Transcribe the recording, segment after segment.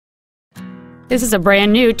This is a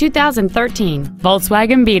brand new 2013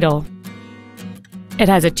 Volkswagen Beetle. It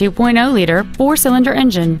has a 2.0-liter four-cylinder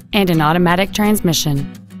engine and an automatic transmission.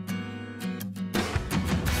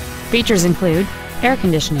 Features include air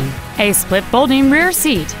conditioning, a split folding rear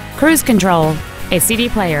seat, cruise control, a CD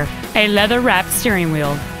player, a leather-wrapped steering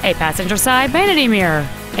wheel, a passenger side vanity mirror,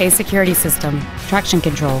 a security system, traction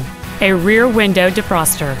control, a rear window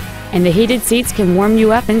defroster, and the heated seats can warm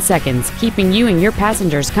you up in seconds, keeping you and your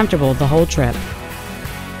passengers comfortable the whole trip.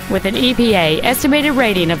 With an EPA estimated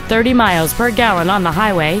rating of 30 miles per gallon on the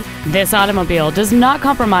highway, this automobile does not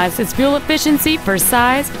compromise its fuel efficiency for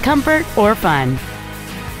size, comfort, or fun.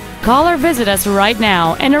 Call or visit us right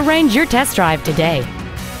now and arrange your test drive today.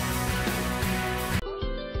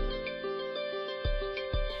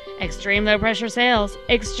 Extreme low pressure sales,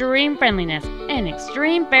 extreme friendliness, and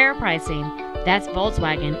extreme fair pricing. That's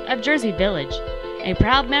Volkswagen of Jersey Village, a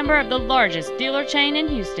proud member of the largest dealer chain in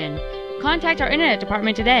Houston. Contact our internet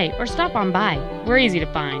department today or stop on by. We're easy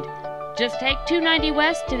to find. Just take 290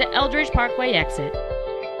 West to the Eldridge Parkway exit.